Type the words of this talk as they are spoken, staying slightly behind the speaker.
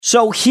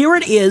So here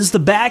it is,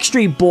 the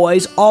Backstreet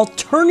Boys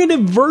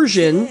alternative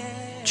version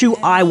to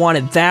I Want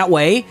It That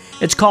Way.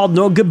 It's called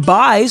No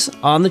Goodbyes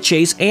on the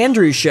Chase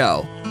Andrews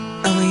Show.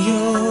 I'm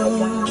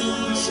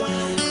yours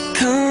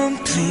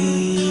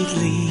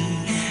completely.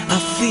 I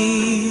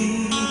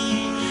feel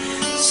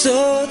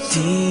so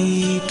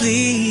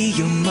deeply.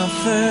 You're my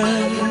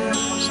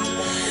first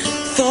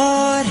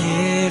thought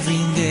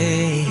every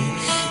day,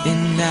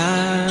 and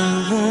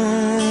I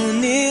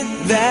want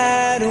it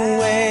that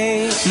way.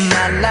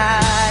 My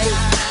life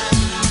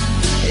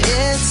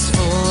is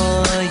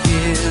for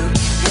you,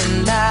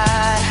 and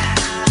I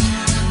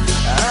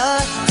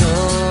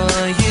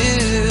adore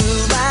you.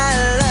 I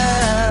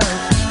love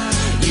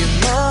you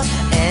more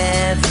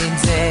every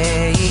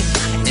day,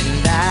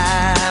 and I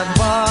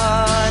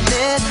want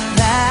it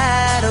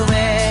that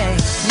way.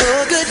 No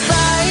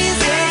goodbyes,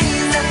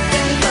 ain't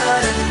nothing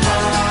but a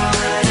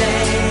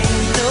heartache.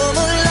 No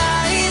more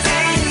lies,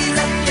 ain't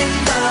nothing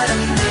but a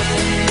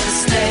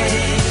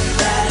mistake.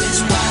 That is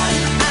why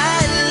I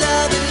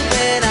love it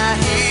when I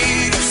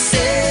hear you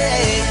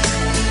say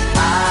I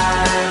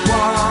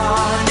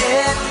want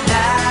it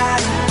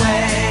that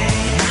way.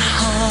 My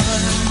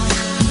heart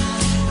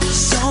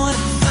is on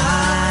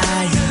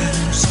fire,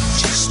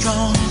 such a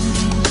strong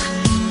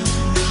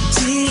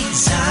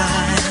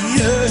desire.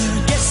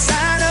 Yes, I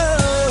know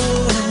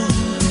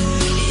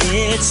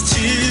it's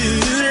too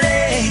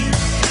late,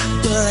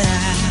 but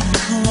I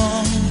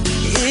want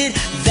it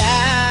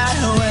that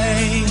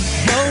way.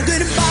 No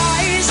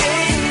goodbyes,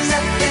 ain't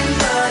nothing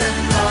but a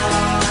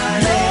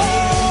heartache. No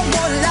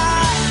more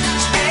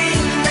lies,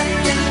 ain't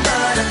nothing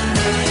but a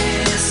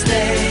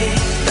mistake.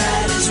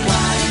 That is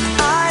why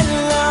I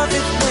love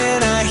it when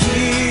I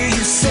hear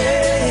you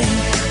say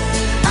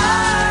I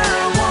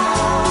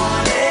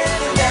want it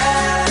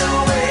that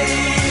way.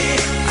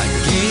 I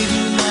gave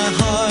you my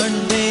heart,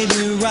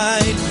 baby,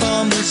 right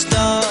from the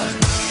start,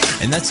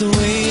 and that's the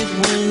way it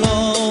will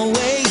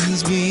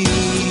always be.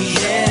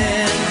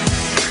 Yeah,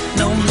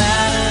 no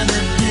matter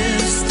the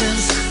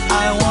distance,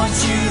 I want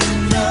you to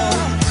know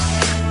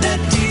that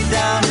deep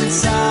down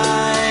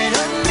inside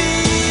of me,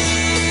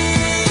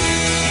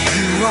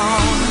 you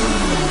are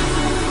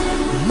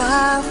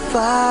my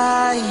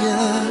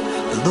fire,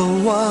 the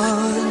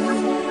one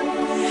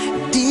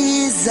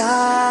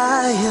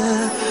desire.